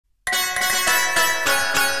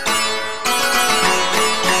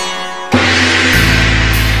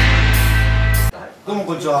どうも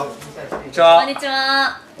こんにちは。こんにちは。こんにちは。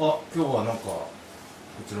あ、今日はなんかこ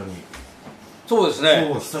ちらに。そうですね。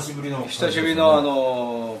そう、久しぶりの草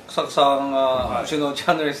草さんがうちのチ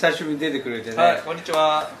ャンネルに久しぶりに出てくれてね。はい、こんにち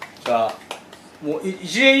は。じゃあもう1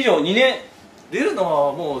年以上2年出るの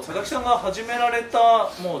はもう佐々木さんが始められた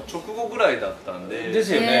もう直後ぐらいだったんで。で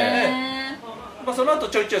すよね。まあその後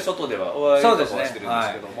ちょいちょい外ではお会いとかはしてるんで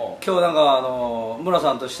すけども。今日なんか村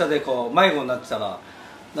さんと下でこう迷子になってたら。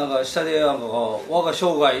なんか下でなんか我が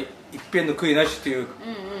生涯一遍の悔いなしっていう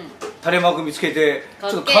垂れ幕見つけてち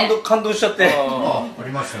ょっと感動しちゃって。あり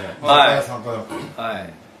ましたね。はい。は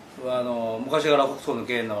い。昔から北斗の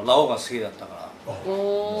拳のラオウが好きだったから。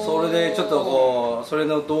それでちょっとこうそれ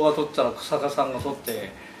の動画撮ったら草加さんが撮っ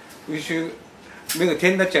て一瞬目が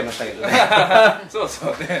点になっちゃいましたけどね。そうそ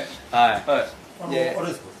うね。はい。あれ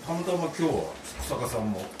ですか。たまたま今日は草加さん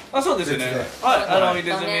も。あ、そうですね。はい、入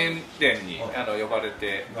れ墨店に呼ばれ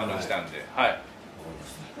て来たんで、はい。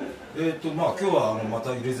まあ今日はまた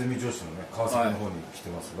入れ墨女子のね川崎の方に来て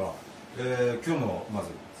ますが、今日のまず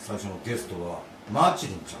最初のゲストはまーち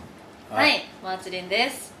りんちゃん。はい、まーちりんで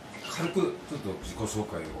す。軽くちょっと自己紹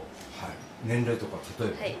介を、はい、年齢とか例え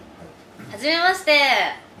ば。はい。はじめまして。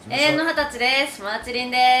永遠の20歳です。まーちり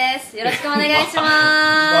んです。よろしくお願いし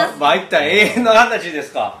ます。まあいった永遠の20歳で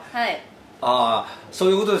すか。はい。ああ、そう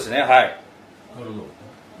いうことですね。はい。なるほ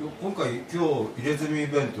ど。今回今日入れ墨イ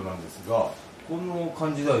ベントなんですが、この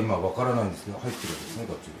感じでは今わからないんですけど入ってるんですね、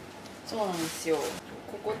こっちに。そうなんですよ。こ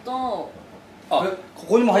こと、こ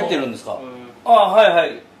こにも入ってるんですか。はいは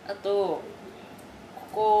い。あとこ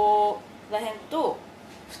こら辺と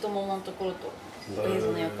太もものところとおへそ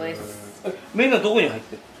の横です。目のどこに入っ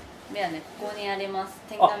てる？目はね、ここにあります。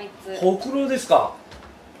点が3つ。ほくろですか。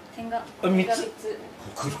点が3つ。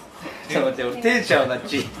ほくろ。ちょっと待って、俺照れちゃうなっ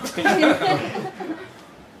ち。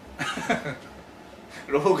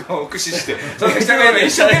老眼を駆使して佐々木さんが今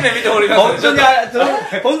一生懸命見ております。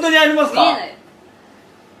本当にありますか。見えない。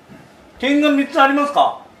点が3つあります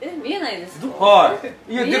か。見えないですか。は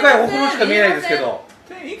い。いや、でかいほくろしか見えないですけど。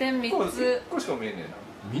点3つ。これしか見えねえな。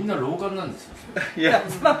みんな老眼なんですよ。いや、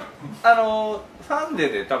まあファンデ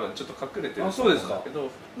で多分ちょっと隠れてるんですけど、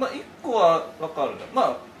まあ1個は分かるな。ま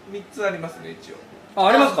あ3つありますね一応。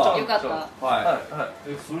ありますか。よかった。はい。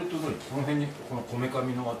それと何、この辺にこのこめか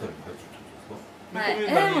みのあたりに入ってるんで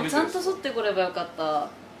すか。はい。でもちゃんと剃ってこればよかった。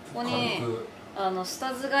ここに下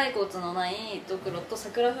頭蓋骨のないドクロと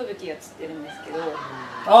桜吹雪がつってるんですけど。は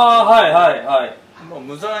いはいはい。まあ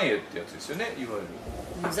無残影ってやつですよね、いわゆる。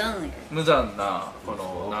無残影。無残なこ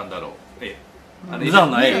のなんだろう。無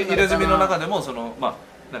残な絵。入れ墨の中でもそのま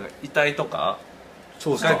あなんか遺体とか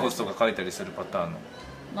頭蓋骨とか書いたりするパターンの。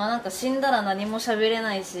まあなんか死んだら何も喋れ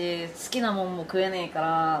ないし好きなもんも食えねえか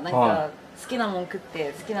らなんか好きなもん食っ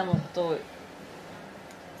て好きなもんと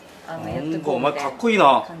やってこうみたいな感じの。お前かっこいい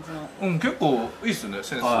な。結構いいっすね、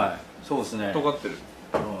センス。そうですね。尖ってる。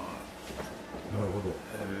なるほ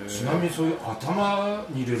ど。ちなみにそういう頭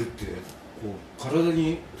に入れるってこう体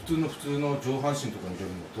に普通の上半身とかに入れ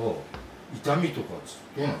るのと痛みとか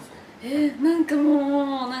どうなんですか。なんか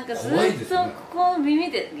もうなんかずっとここの耳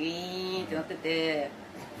でギーンってなってて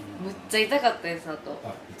むっちゃ痛かったです。あと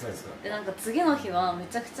痛いですか。でなんか次の日はめ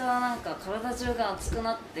ちゃくちゃなんか体中が熱く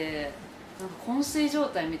なってなんか昏睡状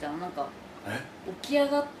態みたいな、なんか起き上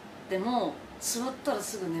がっても座ったら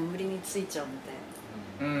すぐ眠りについちゃうみ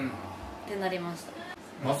たいなってなりました。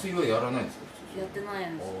麻酔はやらないんですか。やってな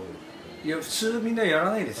いんです。いや普通みんなやら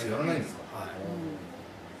ないですよ。やらないんですか。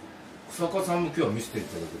草加さんも今日は見せてい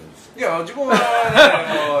ただけるんですよ。いや自分はい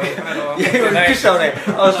や今びっくりした俺。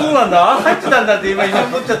そうなんだ、入ってたんだって今一緒に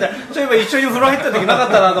思っちゃって、そういえば一緒に風呂入った時なか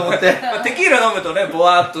ったなと思って。テキーラ飲むとねボ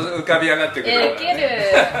ワーっと浮かび上がってくる。ウケる。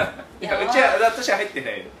いやうちは私は入ってな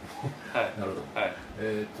い。はい、なるほど。はい。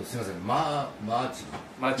すみません、マーチ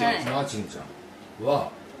リンちゃん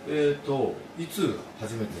は。いつ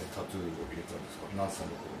初めてタトゥーを入れたんですか。何歳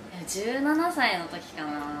の頃に。17歳の時か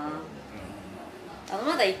な。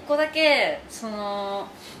まだ1個だけその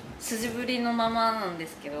筋彫りのままなんで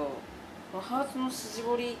すけど、ハートの筋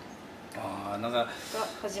彫りなんか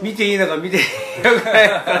見ていいのか見ていいのか。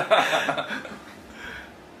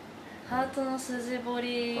ハートの筋彫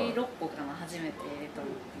り6個かな、初めて入れた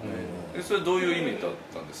の。それどういう意味だっ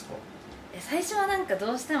たんですか。最初はなんか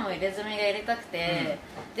どうしても入れ墨が入れたくて、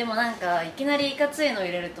でもなんかいきなりいかついの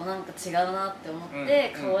入れるとなんか違うなって思っ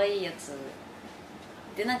て可愛いやつ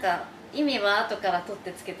で、なんか意味は後から取っ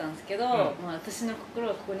てつけたんですけど、まあ私の心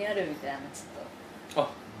はここにあるみたいな、ちょっ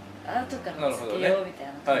と後からつけようみたい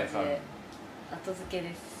な感じで後付け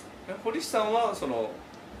です。堀さんはその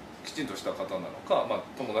きちんとした方なのか、まあ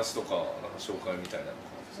友達とかなんか紹介みたいなのか。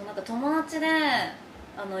なんか友達で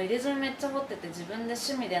入れ墨めっちゃ彫ってて、自分で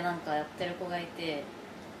趣味でなんかやってる子がいて、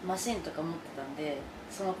マシンとか持ってたんで、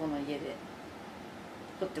その子の家で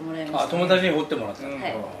彫ってもらいました、友達に彫ってもらった、はい。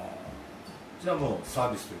じゃあもうサ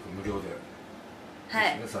ービスというか無料では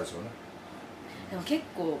い、最初はね。でも結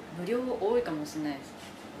構無料多いかもしれないです。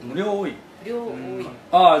無料多い。無料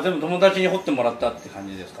多い、全部友達に彫ってもらったって感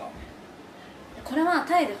じですか？これは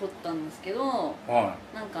タイで彫ったんですけど、は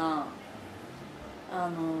なんか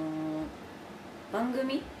番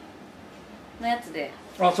組のやつで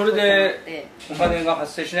それでお金が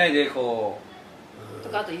発生しないでこうと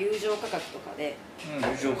か、あと友情価格とかで、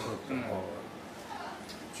友情価格、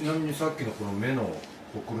ちなみにさっきのこの目の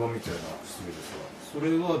ほくろみたいな失礼ですが、そ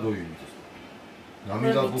れはどういう意味ですか？こ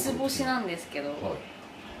れは三つ星なんですけど、はい、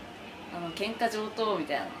喧嘩上等み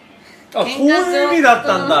たいな、そういう意味だっ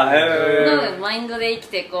たんだ。マインドで生き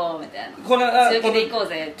ていこうみたいな、これ強気でいこう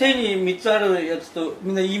ぜ。手に3つあるやつと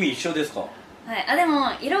みんな意味一緒ですか？はい、で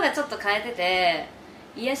も色がちょっと変えてて、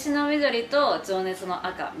癒しの緑と情熱の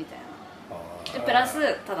赤みたいなで、プラ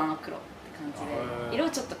スただの黒って感じで色を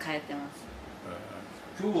ちょっと変えてます。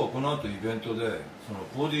今日はこの後イベントでその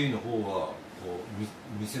ボディの方はこう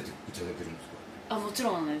見せていただけるんですか？もち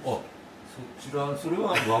ろんです。それ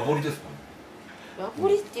は和彫りですかね？和彫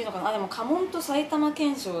りっていうのかな。でも家紋と埼玉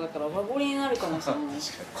県賞だから和彫りになるかもしれない。家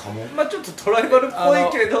紋、ちょっとトライバルっぽい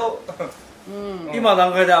けど今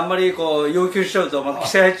段階であんまりこう要求しちゃうとまた規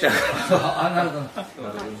制入っちゃう。なるほど。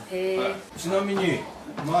ちなみに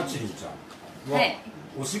マーチリンちゃんは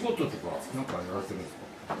お仕事とかなんかやられてるんですか？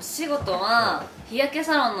お仕事は日焼け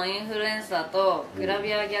サロンのインフルエンサーとグラ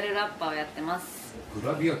ビアギャルラッパーをやってます。グ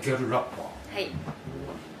ラビアギャルラッパー、はい。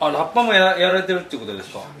ラッパーもやられてるってことです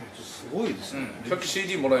か？すごいですね。さっき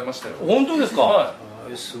CD もらいましたよ。本当ですか？は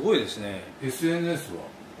い。すごいですね。 SNS は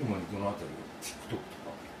主にどのあたり？ TikTok とか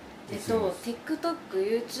TikTok、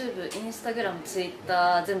YouTube、Instagram、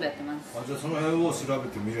Twitter 全部やってます。じゃあその辺を調べ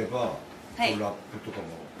てみれば、はい、ラップとかも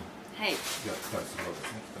やってたりするわけで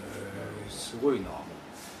すね。すごいな。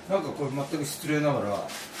なんかこれ全く失礼ながら、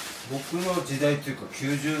僕の時代というか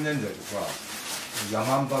90年代とかヤ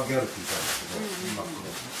マンバギャルって言ったんで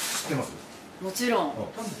すけど、知ってます？もちろん。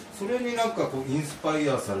それになんかこうインスパイ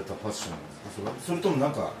アされたファッションなんですか？それともな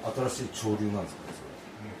んか新しい潮流なんですかね？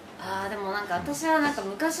でもなんか私はなんか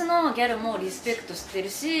昔のギャルもリスペクトして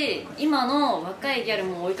るし、今の若いギャル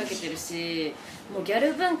も追いかけてるし、もうギャ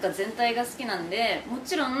ル文化全体が好きなんで、も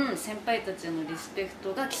ちろん先輩たちへのリスペク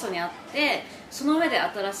トが基礎にあって、その上で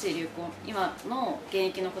新しい流行、今の現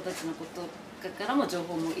役の子たちのことからも情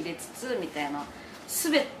報も入れつつみたいな、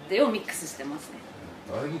全てをミックスしてますね。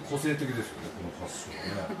だいぶ個性的ですよね、このファッションね。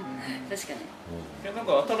確かに。なん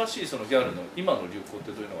か新しいそのギャルの今の流行っ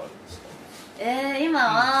てどういうのがあるんですか？今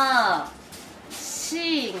は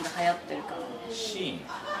シーンが流行ってるかな。シーンって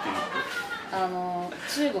い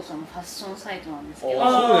うと中国のファッションサイトなんですけど、そう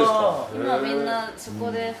ですか。今みんなそ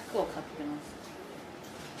こで服を買ってま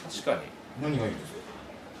す。確かに。何がいいですか？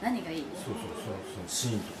何がいい？そうシ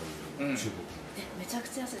ーンとかいう中国めちゃく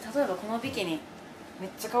ちゃ安い。例えばこのビキニめっ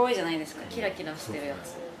ちゃ可愛いじゃないですか。キラキラしてるや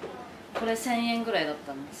つ、これ1000円ぐらいだっ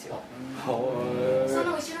たんですよ。その後ろの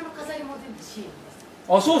飾りも全部シーンです。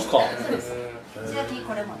そうですか。そうです。ジャーキー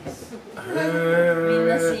これもです。みん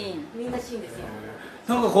なシーン。みんなシーンですよ。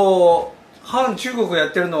なんかこう反中国や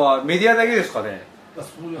ってるのはメディアだけですかね？そう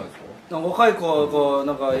じゃないですか。若い子は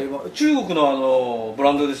なんか今中国のブ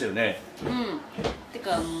ランドですよね。て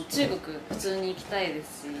か中国普通に行きたいで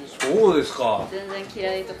すし。そうですか。全然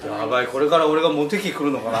嫌いとかない。やばい、これから俺がモテ期来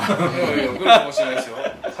るのかな。来るかもしれないですよ。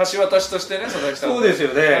橋渡しとしてね、佐々木さん。そうです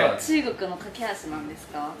よね。中国の架け橋なんです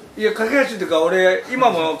か？いや、架け橋っていうか俺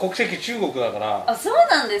今も国籍中国だから。そう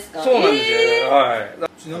なんですか？そうなんですよ。はい。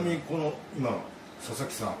ちなみにこの今佐々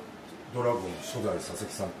木さん、ドラゴン初代佐々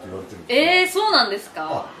木さんって言われてるんですそうなんです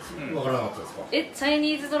か？分からなかったですか？チャイ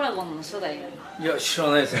ニーズドラゴンの初代？いや、知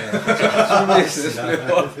らないですね。初めですね。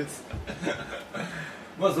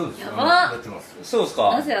まあそうです。やば。そうです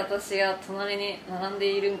か。なぜ私が隣に並んで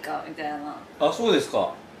いるんかみたいな。そうです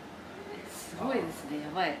か。すごいですね。や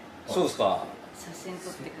ばい。そうですか。写真撮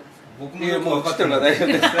ってください。僕ももう分かってるから大丈夫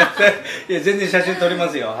ですね。いや、全然写真撮りま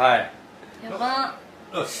すよ。はい。やば。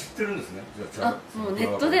知ってるんですね。もうネ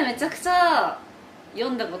ットでめちゃくちゃ読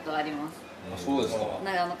んだことあります。そうですか。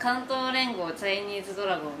なんか関東連合チャイニーズド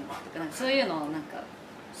ラゴンとかなんかそういうのをなんか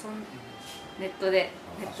ネットで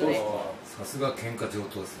さすが喧嘩上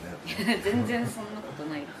等ですね。全然そんなこと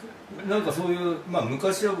ないです。なんかそういう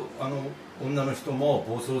昔は女の人も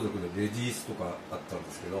暴走族でレディースとかあったん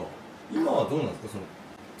ですけど、今はどうなんですか？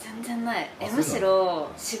全然ない。むしろ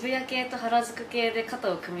渋谷系と原宿系で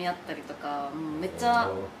肩を組み合ったりとか、もうめっちゃ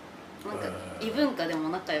なんか異文化でも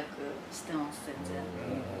仲良くしてます全然。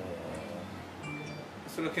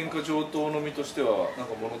それは喧嘩上等の身としてはなん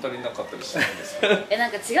か物足りなかったりしないんですか？な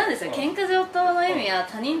んか違うんですよ。喧嘩上等の意味は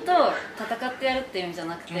他人と戦ってやるっていう意味じゃ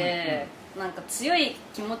なくて、なんか強い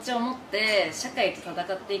気持ちを持って社会と戦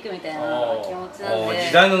っていくみたいな気持ちなんで。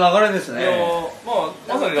時代の流れですね。まあ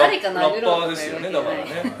まさにラッパーですよね、だからね。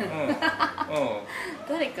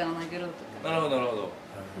誰かを殴ろうとか。なるほどなるほど。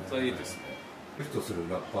それいいですね。ヒットする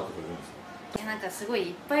ラッパーとかいるんですか？なんかすごい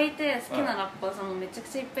いっぱいいて、好きなラッパーさんもめちゃく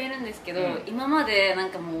ちゃいっぱいいるんですけど、今までなん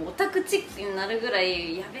かもうオタクチックになるぐら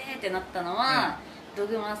いやべえってなったのは、ド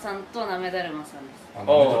グマさんとなめだるまさんです。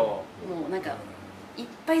もうなんかいっ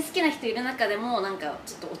ぱい好きな人いる中でもなんか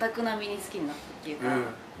ちょっとオタク並みに好きになったっていうか、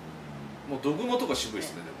もうドグマとか渋いで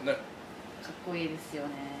すね。でもねかっこいいですよね。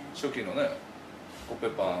初期のねコッペ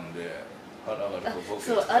パンで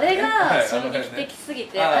そう、あれが衝撃的すぎ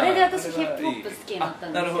て、あれで私ヒップホップ好きになった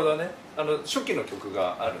んですよ。なるほどね。初期の曲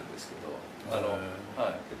があるんですけど、結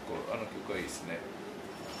構曲はいいですね。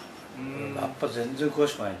ラッパ全然詳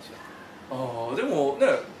しくないんですよ。でもね、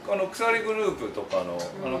鎖グループとかの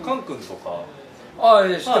カン君とか、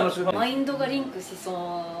知ってますよ。マインドがリンクしそう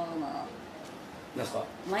な。なんすか？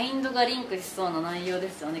マインドがリンクしそうな内容で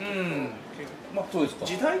すよね。結構。まあそうですか。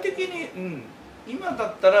時代的に今だ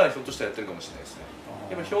ったらひょっとしたらやってるかもしれないですね。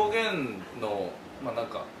やっぱ表現のまあなん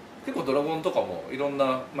か結構ドラゴンとかもいろん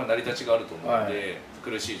な成り立ちがあると思うんで、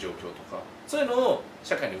苦しい状況とかそういうのを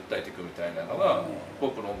社会に訴えていくみたいなのがポッ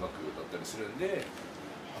プの音楽だったりするんで、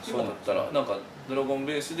今だったらなんかドラゴン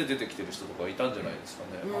ベースで出てきてる人とかいたんじゃないですか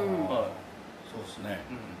ね。そうですね。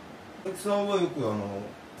佐々木さんはよく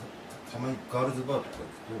たまにガールズバーとか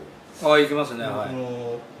行くと行きますね。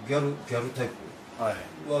ギャルタイ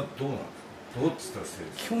プはどうなんですか？どうっつったら失礼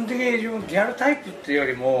です。基本的にギャルタイプっていうよ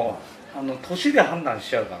りも年で判断し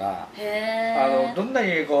ちゃうから、どんな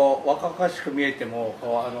にこう若々しく見えても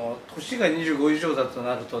年が25以上だと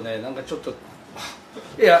なるとね、なんかちょっと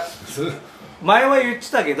いや前は言っ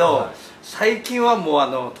てたけど、最近はもう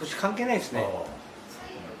年関係ないですね。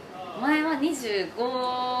前は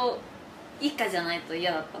25以下じゃないと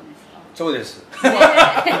嫌だったんですか？そうです。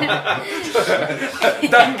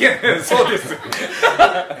断言そうです。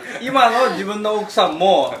今の自分の奥さん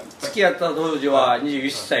も付き合った当時は21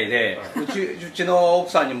歳で、うちの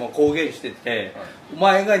奥さんにも公言してて、お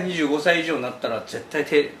前が25歳以上になったら絶対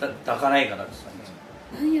手抱かないからって言ったんです。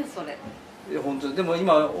何よそれ。本当でも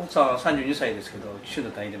今奥さんは32歳ですけど一緒に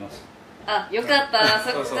抱いてます。あ、よかった。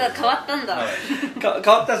そっか、変わったんだ。変わ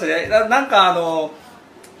ったですね。なんか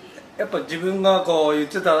やっぱ自分がこう言っ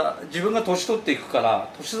てた、自分が年取っていくから、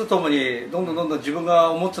年とともにどんどん自分が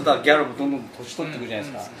思ってたギャルもどんどん年取っていくじゃな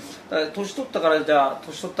いですか。だから年取ったからじゃあ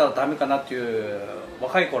年取ったらダメかなっていう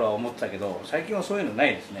若い頃は思ってたけど、最近はそういうのな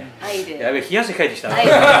いですね。やべえ、冷や汗かいてきた。せっ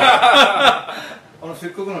か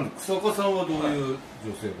くなんで草加さんはどういう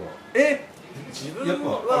女性が？自分やっ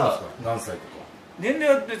ぱ何歳とか？年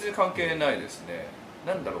齢は別に関係ないですね。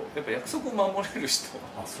なんだろう、やっぱ約束を守れる人。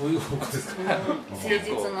そういうことですか。誠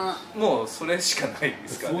実な。もうそれしかないで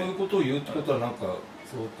すかね。そういうことを言うってことはなんか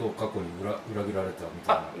相当過去に裏切られたみ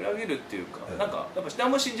たいな。裏切るっていうか、なんかやっぱ何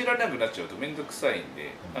も信じられなくなっちゃうと面倒くさいんで、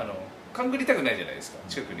勘ぐりたくないじゃないですか、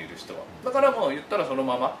近くにいる人は。だからもう言ったらその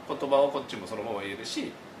まま言葉をこっちもそのまま言える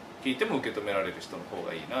し、聞いても受け止められる人の方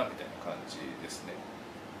がいいなみたいな感じですね。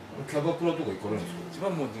キャバクラとか行かれるんですか？自分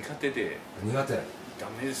はもう苦手で。苦手。ダ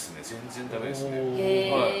メですね、全然ダメですね。へ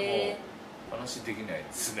もう話できない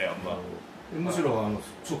ですね、あんま。むしろ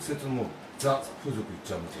直接もうザ風俗行っ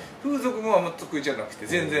ちゃうみたいな。風俗も得意じゃなくて、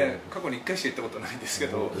全然過去に1回しか行ったことないんですけ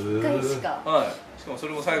ど、1回しか。しかもそ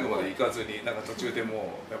れも最後まで行かずに、なんか途中で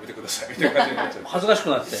もうやめてくださいみたいな感じになっちゃって恥ずかしく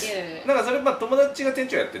なって、なんかそれ友達が店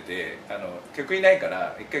長やってて、客いないか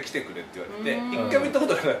ら1回来てくれって言われて、1回も行ったこ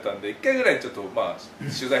となかったんで、1回ぐらいちょっと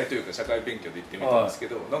取材というか社会勉強で行ってみたんですけ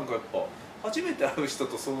ど、なんかやっぱ初めて会う人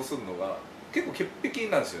とそうするのが結構潔癖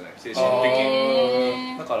なんですよね、精神的。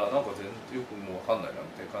だからなんか全然よくもう分かんないなみ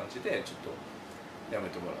たいな感じでちょっとやめ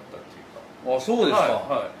てもらったっていうか。そうです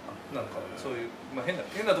か。なんかそういう変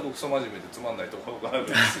なとこクソ真面目でつまんないところがあるん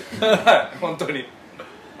ですよ。本当に。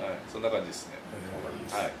そんな感じですね。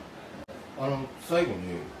最後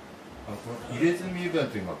に入れ墨イベン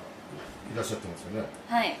ト今いらっしゃってますよね。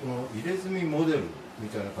この入れ墨モデルみ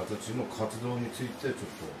たいな形の活動についてちょっと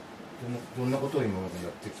どんなことを今までや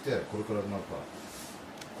ってきて、これからなんか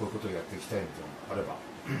こういうことをやっていきたいみたいなのがあれば。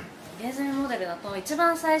入れ墨モデルだと一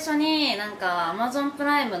番最初になんか Amazon プ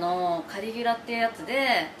ライムのカリギュラっていうやつ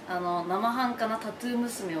で生半可なタトゥー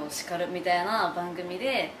娘を叱るみたいな番組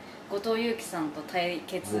で後藤祐樹さんと対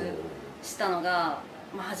決したのが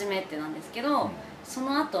初めてなんですけど、そ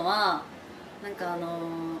の後はなんか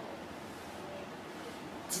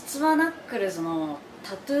実はナックルズの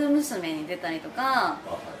タトゥー娘に出たりとか、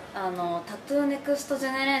タトゥーネクストジ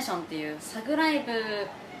ェネレーションっていうサグライ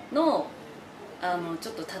ブのち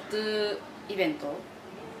ょっとタトゥーイベント、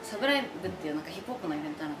サグライブっていうなんかヒップホップのイベ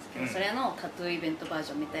ントなんですけど、それのタトゥーイベントバー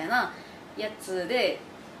ジョンみたいなやつで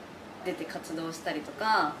出て活動したりと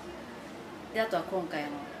かで、あとは今回の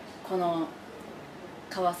この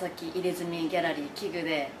川崎入れ墨ギャラリー器具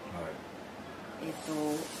で、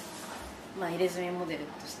まあ入れ墨モデル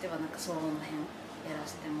としてはなんかその辺やら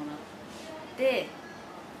せてもらって、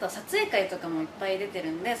あとは撮影会とかもいっぱい出て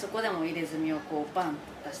るんで、そこでも入れ墨をこうバン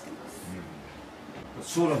と出してま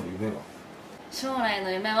す。将来の夢は？将来の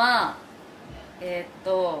夢は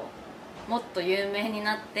もっと有名に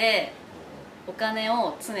なってお金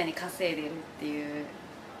を常に稼いでるっていう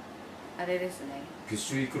あれですね。月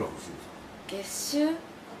収いくら欲しいですか？月収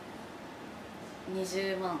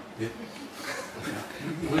20万。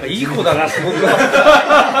いい子だな、すごく。めっ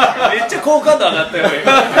ちゃ好感度上がったよ。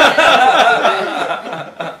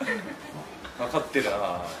分かってる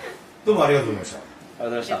な。どうもありがとうございました。あ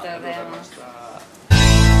りがとうございました。ありがとうございました。